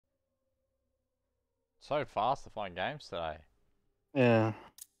So fast to find games today. Yeah.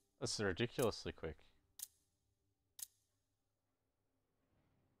 This is ridiculously quick.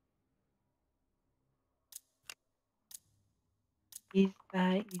 Is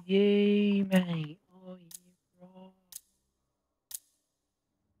that you, mate? Oh, you bro.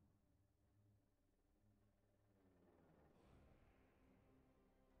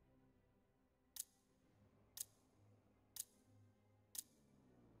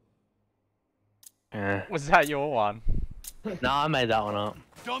 Yeah. Was that your one? No, I made that one up.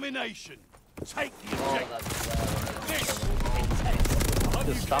 Domination. Take the objective.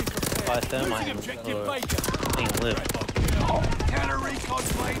 Just stuck by a thermite and thing live. Counter recon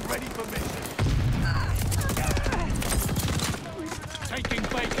plane ready for mission. Taking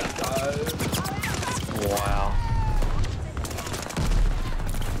Baker. Wow.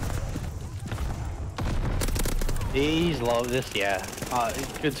 These this, yeah.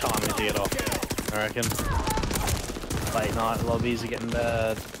 Good timing to get off, I reckon. Late night lobbies are getting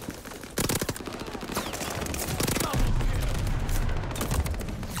bad.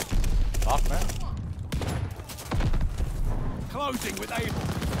 Fuck, man. Closing with Able.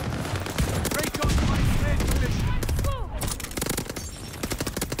 Recon plane cleared for mission.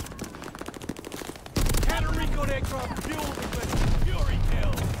 Counter recon aircraft fueled and ready. Fury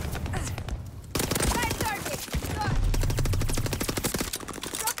kill.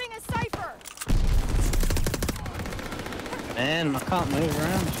 Dropping a cipher. Man, I can't move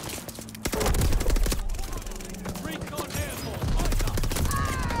around. Recon airborne. Eyes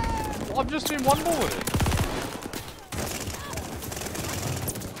up. I've just been one bulleted.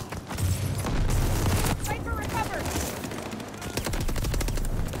 Cipher recovered.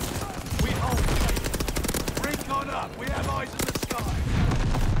 We hold Baker. Recon up. We have eyes in the sky.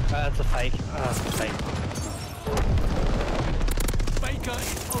 That's a fake. That's a fake. Baker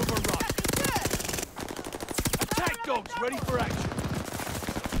is overrun. Attack dogs ready for action.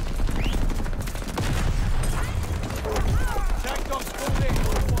 Attack dogs pulled in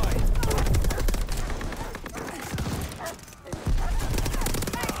on the way.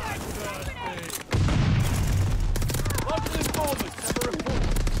 Local informants have a report.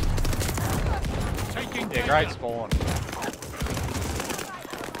 Taking Yeah, great spawn.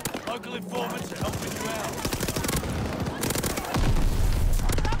 Local informants are helping you out.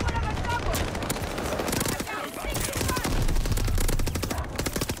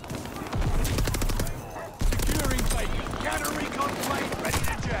 Securing Baker. Counter recon plane ready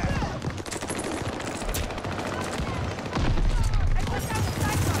to jam.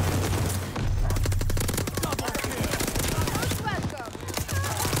 Double kill.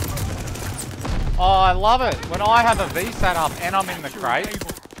 Oh, I love it. When I have a VSAT up and I'm in the crate,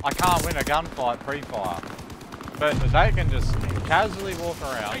 I can't win a gunfight pre-fire. But they can just casually walk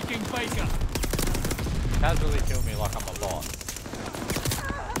around, Taking Baker. casually kill me like I'm a bot.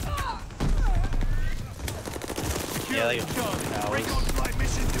 Yeah, they Securing got Charlie. towers. Recon flight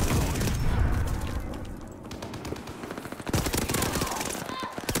mission deployed.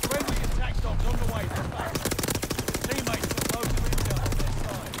 Friendly attack dogs on the way from back. Teammates got local intel on their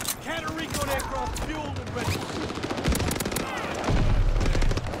side. Counter recon aircraft fueled and ready.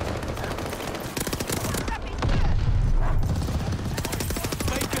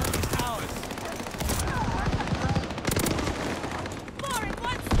 Baker is ours. More in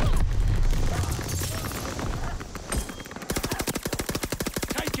one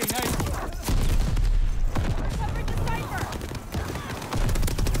Taking aim. Recovered the cipher.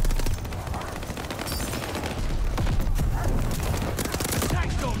 Attack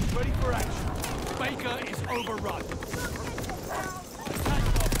dogs ready for action. Baker is overrun. Attack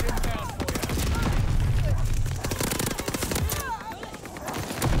dogs inbound for you.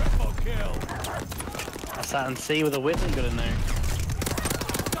 Triple kill. I sat and see with a Whitley, got to know.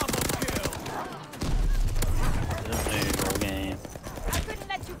 Double kill. Don't move all game. I couldn't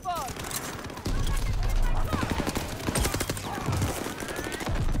let you fall.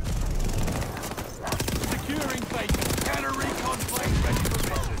 Securing Baker. Counter recon plane ready for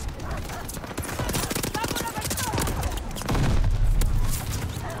mission.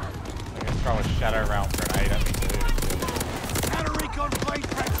 I can throw a shadow round grenade at me too. Counter recon plane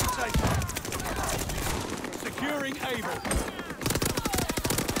track to take off. Securing Able.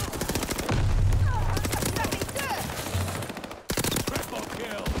 Triple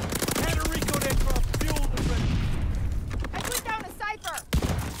kill. Counter recon aircraft fueled and ready. I put down a cipher.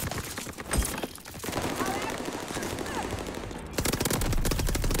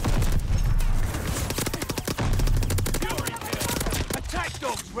 Fury kill. Attack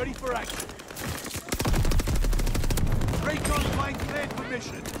dogs ready for action. Recon plane cleared for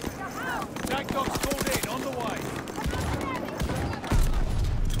mission. Attack dogs called in.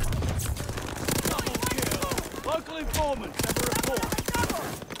 informants have a report.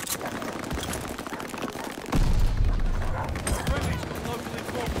 Friendly's got local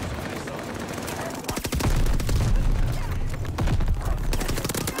informants on this side.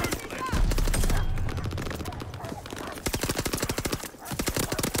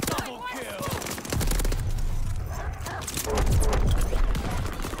 Double kill.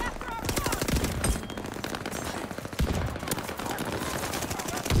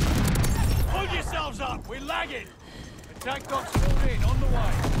 Pull yourselves up, we're lagging. Attack dogs pulled in, on the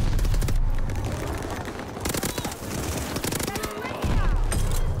way.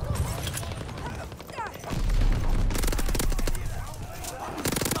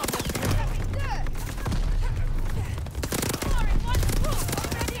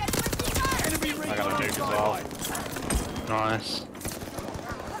 Enemy I got a nuke as well. Nice.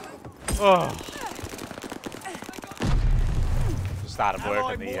 Oh. Just started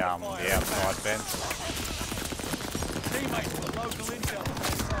working the outside fence. Teammates with local intel on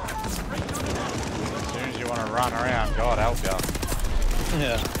their side. Recon them up. As soon as you want to run around, God help you.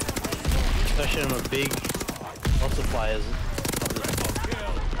 Yeah. Especially with big, lots of players.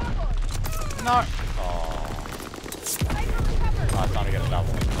 No. Oh. Oh, it's time to get a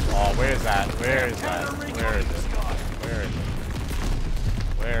double. Oh, where's that? Where is that? Where is it? Where is it?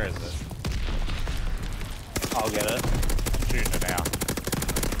 Where is it? I'll get it. I'm shooting it now.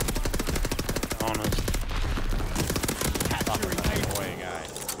 Honest. Fucking annoying, eh?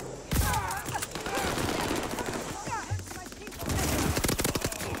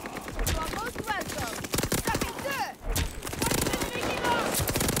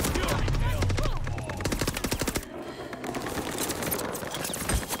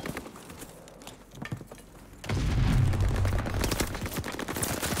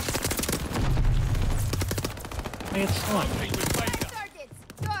 It's not.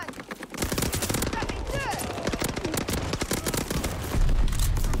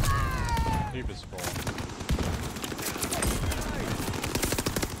 Tube is full.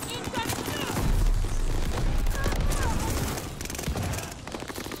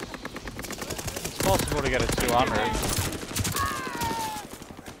 It's possible to get a 200.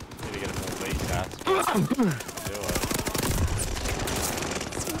 Need to get a more VSATs. Do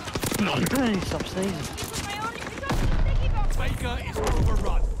it. Stop sneezing. Baker is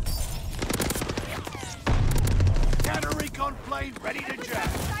overrun. Counter recon plane ready to jam.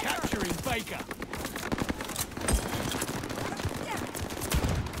 Capturing Baker.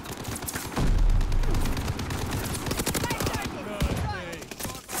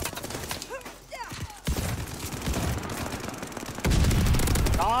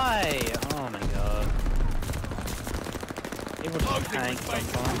 Die! Oh my god. It would Closing tank with Baker.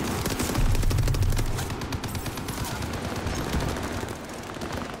 sometimes.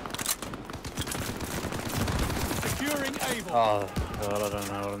 Securing Able. Oh god, I don't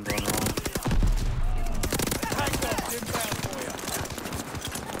know what I'm doing wrong. Tank dogs inbound for you.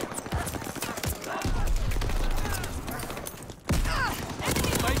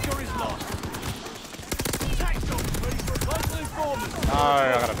 Baker is lost. Tank dogs ready for local informants. No, I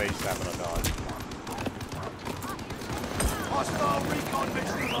got a VSAT, but I died. Hostile recon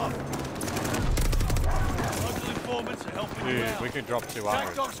mixing up. Local informants are helping you Dude, out. we could drop Tank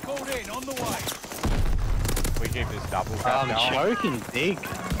 200. dogs called in, on the way. We keep this double cap I'm going. choking big.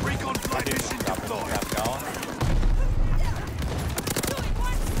 Recon flight Keep mission this double deployed. cap going.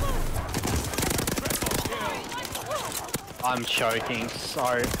 I'm choking.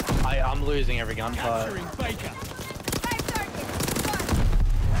 So I'm losing every gunfight. Capturing Baker.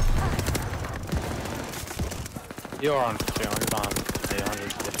 You're on 200. I'm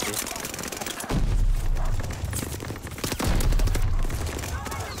 850.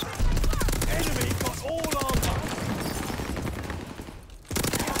 Enemy got all armed up.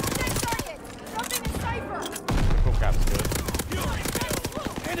 Full cap's good. Fury kill.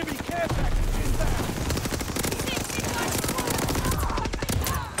 Enemy care package inbound.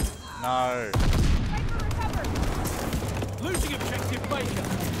 No. Losing objective Baker.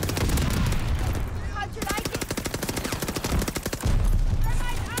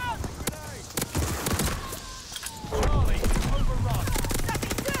 Charlie is overrun.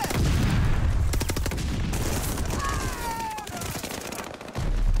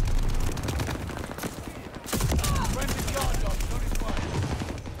 Friendly guard dogs on its way.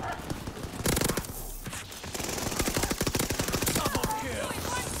 Double kill.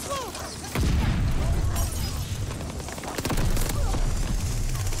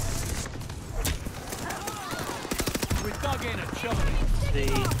 We dug in at Charlie. See.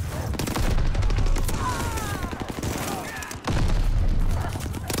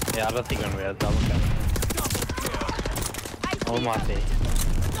 Yeah, I don't think I'm gonna be able to double cap. Double kill. Oh, it might be.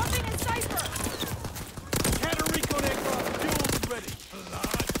 Jumping in cipher. Counter recon aircraft fuels ready.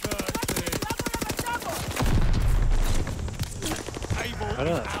 Level of a double. Able I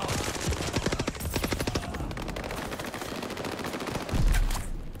don't know. out.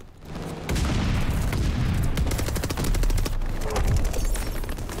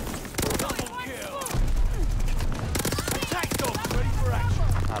 Double kill. Attack dogs ready for action.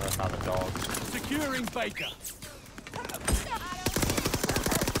 Another dog. Securing Baker.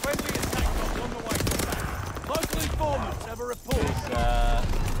 Friendly attack dogs on the way to attack. Local informants have a report.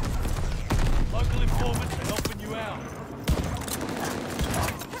 Local informants are helping you out.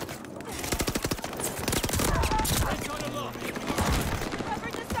 Recon aloft.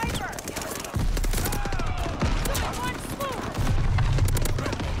 Cover the cipher. One swoop.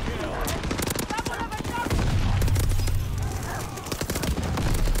 Triple kill. Level of a double.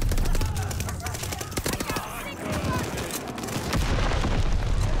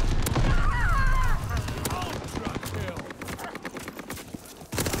 Ultra kill.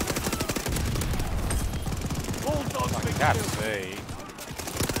 Bulldogs been Can't killed. see.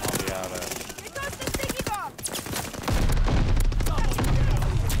 I'll be able to. Here goes the sticky bomb. Double kill.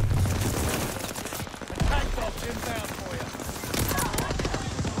 Attack dogs inbound for you.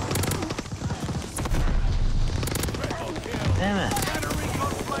 Triple kill. Damn it. Counter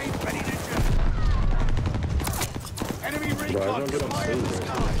recon plane ready to jet. Enemy Bro, recon everyone get on fire stage the right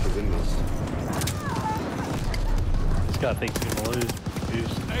sky. now to win this. This guy thinks he's gonna lose.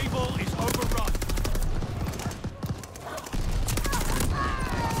 Goose. Able is overrun.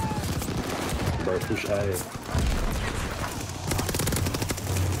 Bro, push A.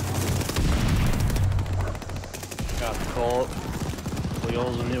 Got the call.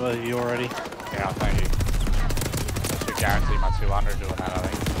 Wheels and it with you already. Yeah, thank you. That should guarantee my 200 doing that, I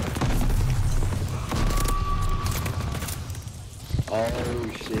think. Oh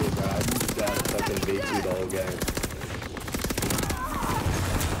shit, bro. I just got a fucking V2 the whole game.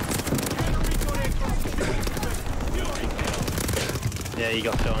 Counter recon aircraft fury kill. Yeah, you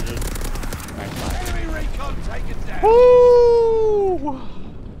got 200. Thanks, mate. Enemy recon taken down. Woo!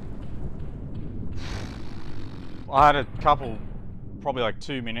 I had a couple, probably like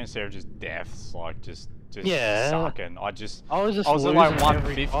 2 minutes there of just deaths, like just Yeah. sucking. I I was was at like losing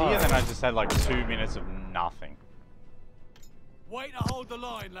 150 every and then I fight. just had like 2 minutes of nothing. Way to hold the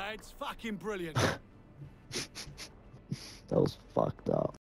line, lads. Fucking brilliant. That was fucked up.